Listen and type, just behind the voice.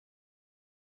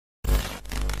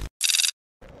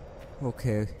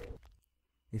Okay,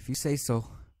 if you say so.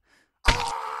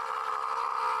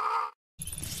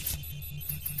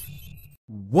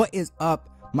 What is up,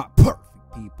 my perfect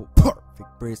people?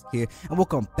 PerfectBrisk here, and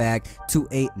welcome back to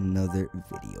another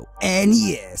video. And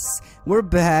yes, we're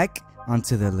back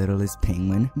onto the Littlest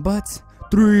penguin, but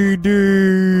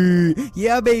 3D.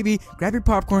 Yeah, baby. Grab your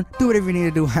popcorn, do whatever you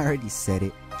need to do. I already said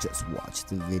it. Just watch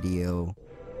the video.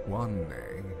 One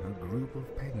day, a group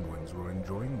of penguins were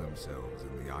enjoying themselves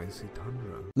in the icy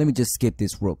tundra. Let me just skip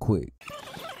this real quick.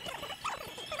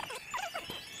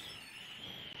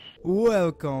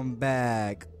 Welcome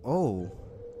back. Oh,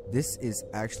 this is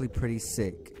actually pretty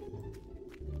sick.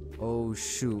 Oh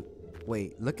shoot.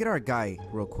 Wait, look at our guy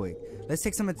real quick. Let's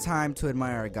take some time to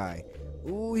admire our guy.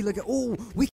 Ooh,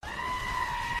 we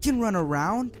can run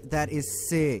around. That is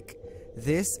sick.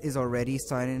 This is already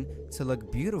starting to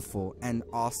look beautiful and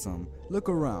awesome. Look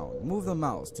around. Move the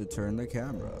mouse to turn the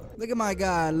camera. Look at my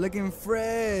guy looking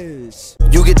fresh.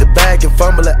 You get the bag and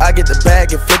fumble it, I get the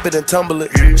bag and flip it and tumble it.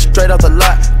 Straight off the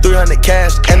lot, 300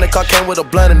 cash, and the car came with a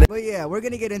blunt in it. But yeah, we're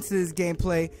gonna get into this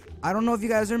gameplay. I don't know if you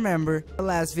guys remember the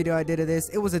last video I did of this.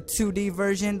 It was a 2D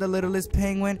version, the Littlest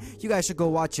penguin. You guys should go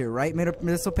watch it, right?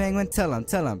 Little penguin, tell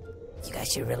him. You guys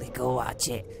should really go watch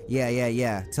it.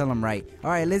 Yeah. Tell them right.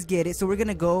 Alright, let's get it. So we're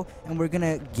gonna go and we're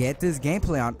gonna get this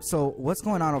gameplay on. So what's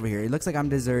going on over here? It looks like I'm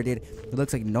deserted. It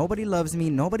looks like nobody loves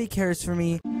me. Nobody cares for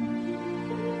me.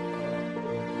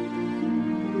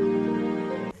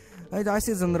 I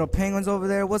see some little penguins over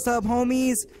there. What's up,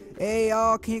 homies? Hey,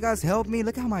 y'all, can you guys help me?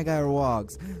 Look how my guy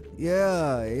walks.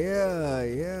 Yeah.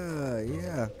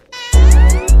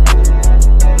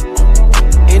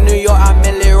 In New York, I'm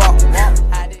in Little Rock.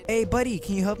 Hey, buddy,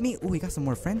 can you help me? Oh, we got some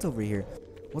more friends over here.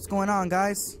 What's going on,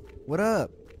 guys? What up?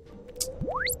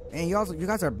 And you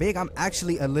guys are big. I'm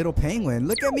actually a little penguin.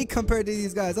 Look at me compared to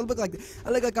these guys. I look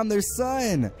like I'm their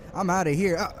son. I'm out of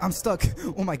here. I'm stuck.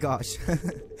 Oh my gosh.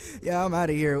 Yeah, I'm out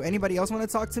of here. Anybody else want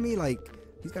to talk to me? Like,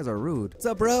 these guys are rude. What's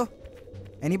up, bro?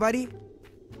 Anybody?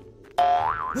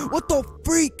 What the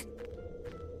freak?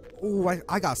 Oh,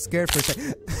 I got scared for a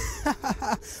second.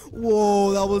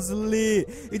 Whoa, that was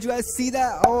lit. Did you guys see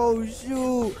that? Oh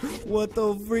shoot, what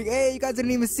the freak? Hey, you guys didn't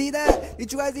even see that?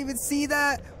 Did you guys even see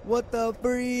that? What the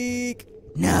freak?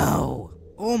 No.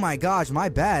 Oh my gosh, my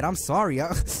bad. I'm sorry.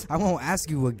 I won't ask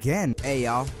you again. Hey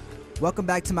y'all, welcome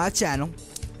back to my channel.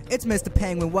 It's Mr.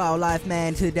 Penguin Wildlife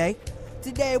Man today.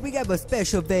 Today we have a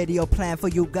special video planned for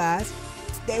you guys.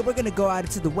 Today we're gonna go out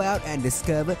into the wild and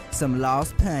discover some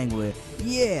lost penguin.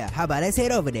 Yeah, how about let's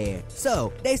head over there?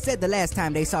 So, they said the last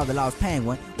time they saw the lost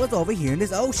penguin was over here in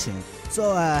this ocean.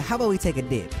 So, how about we take a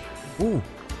dip? Ooh,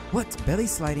 what? Belly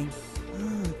sliding?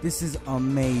 This is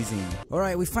amazing.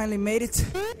 Alright, we finally made it.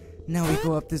 Now we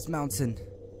go up this mountain.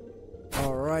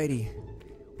 Alrighty.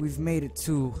 We've made it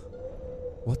to...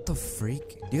 What the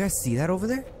freak? Do you guys see that over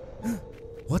there?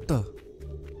 What the...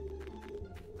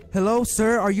 Hello,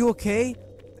 sir, are you okay?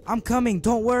 I'm coming,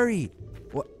 don't worry.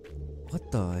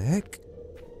 What the heck?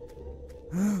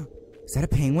 Is that a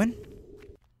penguin?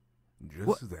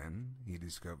 Just then, he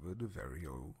discovered a very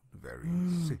old, very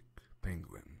sick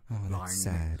penguin lying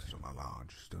sad. next to a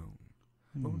large stone.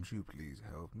 Won't you please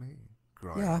help me?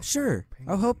 Yeah, sure.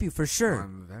 I'll help you for sure.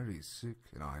 I'm very sick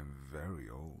and I'm very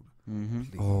old.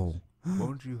 Please, Oh,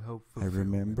 won't you help fulfill I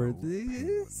remember an old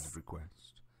penguin's this.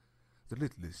 request? The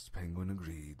Littlest penguin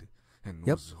agreed and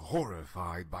Yep. was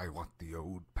horrified by what the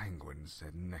old penguin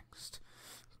said next.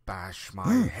 Bash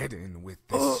my head in with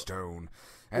this stone,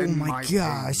 and my my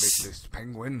gosh. Littlest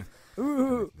penguin. The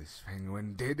Littlest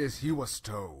penguin did as he was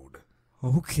told.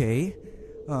 Okay.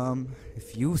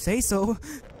 If you say so.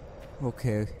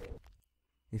 Okay.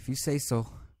 If you say so.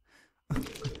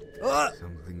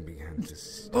 Something began to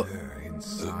stir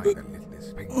inside the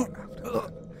Littlest penguin after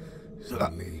that.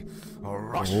 Suddenly, a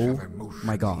rush of emotion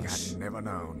my he gosh. had never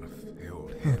known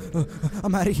filled him.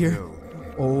 I'm out of here. Filled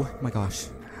him Oh my gosh.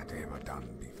 had ever done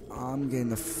before. I'm getting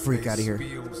the freak out of here.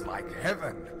 This feels like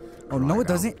heaven. Oh, no, cried it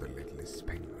doesn't. out The Littlest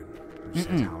penguin, who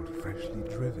set out freshly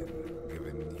driven,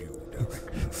 given new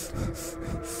directions.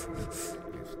 If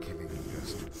killing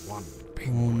just one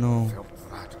penguin no.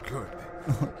 felt that good,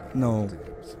 he No. thought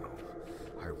to himself,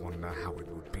 I wonder how it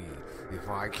would be if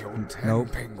I killed 10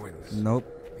 Nope. penguins. Nope.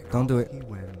 And Don't do off it. He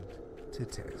went to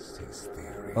test his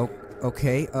theory. Oh,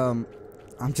 okay.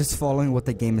 I'm just following what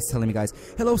the game is telling me, guys.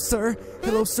 Hello, sir.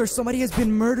 Hello, sir. Somebody has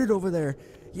been murdered over there.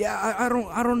 Yeah, I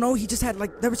don't know. He just had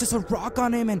there was just a rock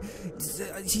on him, and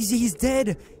he's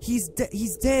dead. He's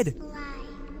dead.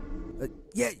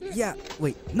 Yeah.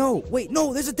 Wait, no.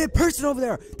 There's a dead person over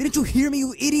there. Didn't you hear me,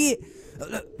 you idiot?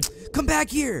 Come back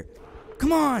here.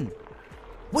 Come on.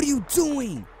 What are you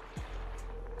doing?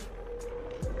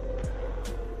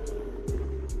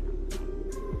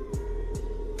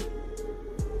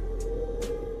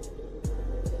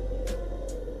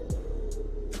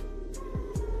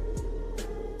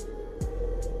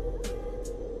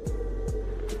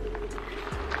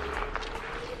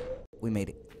 we made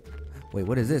it. Wait,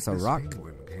 what is this? A rock?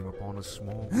 Penguin came upon a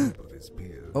small group of his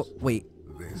peers. Oh, wait.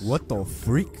 This What the will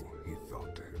freak? do, he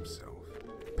thought to himself,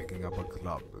 picking up a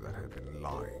club that had been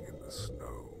lying in the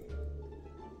snow.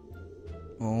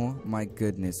 Oh my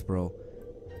goodness, bro.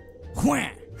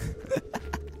 Wham!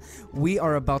 We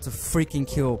are about to freaking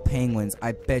kill penguins.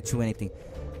 I bet you anything.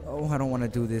 Oh, I don't want to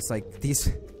do this. Like, these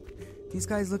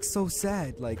guys look so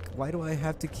sad. Like, why do I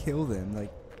have to kill them?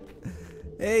 Like,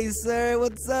 hey, sir,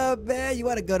 what's up, man? You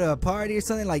want to go to a party or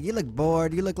something? Like, you look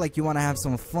bored. You look like you want to have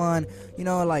some fun. You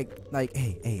know, like,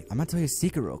 hey, I'm going to tell you a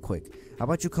secret real quick. How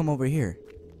about you come over here?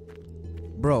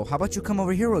 Bro, how about you come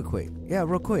over here real quick? Yeah,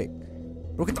 real quick.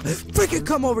 Freaking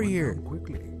come over here.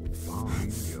 Quickly,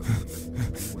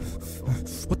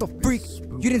 What the freak?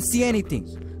 You didn't see anything.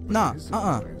 Nah,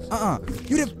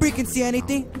 You didn't freaking see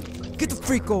anything? Get the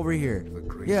freak over here.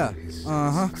 Yeah,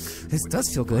 This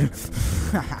does feel good.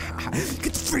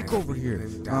 Get the freak over here.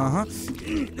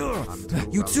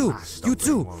 You too. You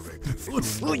too.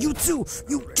 You too.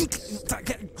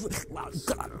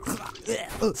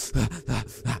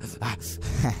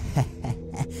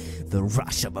 The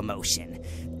rush of emotion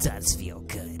does feel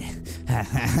good.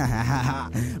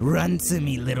 Run to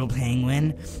me, little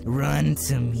penguin. Run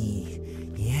to me.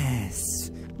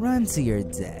 Yes. Run to your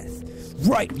death.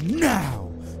 Right now.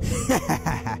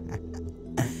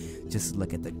 Just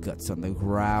look at the guts on the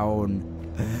ground.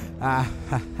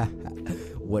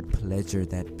 What pleasure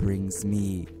that brings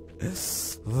me.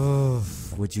 Oh,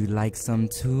 would you like some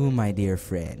too, my dear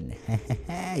friend?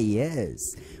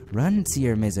 Yes. Run to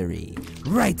your misery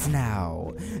right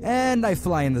now. And I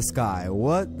fly in the sky.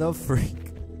 What the freak?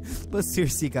 But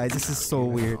seriously, guys, this is so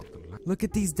weird. Look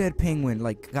at these dead penguin.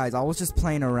 Like, guys, I was just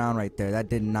playing around right there. That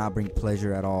did not bring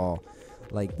pleasure at all.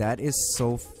 Like, that is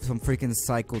some freaking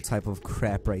psycho type of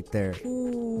crap right there.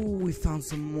 Ooh, we found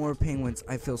some more penguins.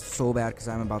 I feel so bad because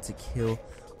I'm about to kill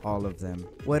all of them.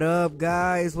 What up,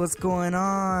 guys? What's going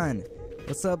on?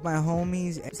 What's up, my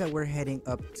homies? It's that we're heading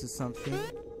up to something.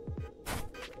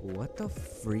 What the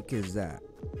freak is that?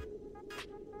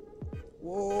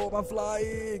 Whoa, I'm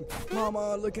flying!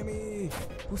 Mama, look at me!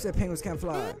 Who said penguins can't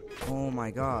fly? Oh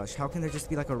my gosh, how can there just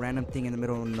be like a random thing in the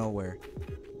middle of nowhere?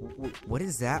 What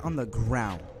is that on the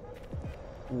ground?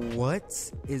 What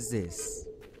is this?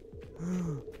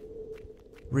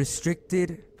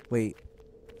 Restricted, wait.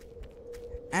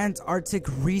 Antarctic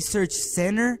Research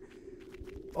Center?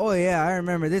 Oh yeah, I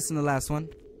remember this in the last one.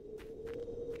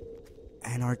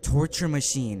 And our torture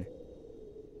machine.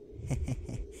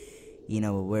 You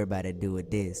know what we're about to do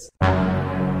with this.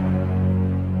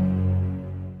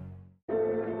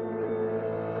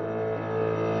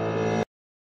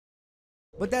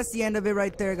 But that's the end of it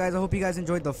right there, guys. I hope you guys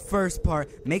enjoyed the first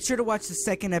part. Make sure to watch the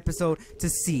second episode to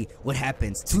see what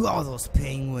happens to all those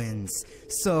penguins.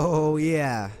 So,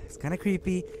 yeah, it's kind of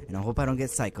creepy, and I hope I don't get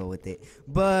psycho with it.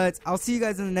 But I'll see you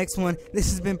guys in the next one.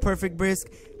 This has been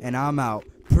PerfectBrisk, and I'm out.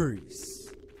 Peace.